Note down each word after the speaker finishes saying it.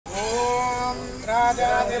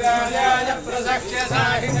राजाधिराजाय प्रसख्य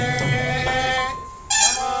साहिने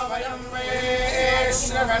नमो वयं वै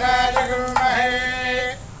श्रवणाय गुरुमहे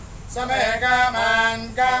समय कामान्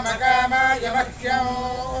कामकामाय मह्यं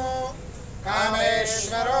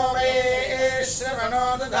कामेश्वरो वै श्रवणो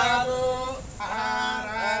दधातु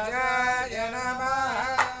महाराजाय नमः.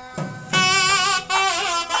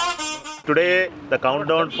 Today the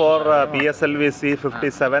countdown for PSLV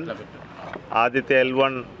C57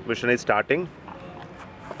 Aditya-L1 mission is starting,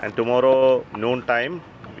 and tomorrow noon time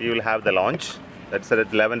we will have the launch. That's at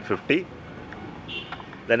 11:50.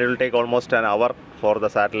 Then it will take almost an hour for the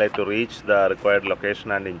satellite to reach the required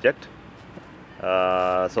location and inject.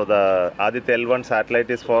 So the Aditya-L1 satellite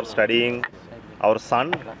is for studying our sun,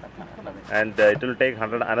 and it will take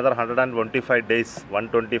another 125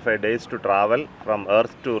 days to travel from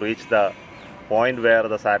Earth to reach the point where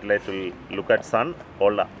the satellite will look at sun,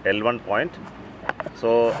 called L1 point. So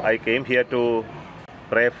I came here to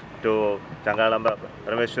pray to Changalamba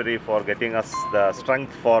Parameshwari for getting us the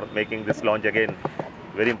strength for making this launch again.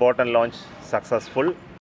 Very important launch, successful.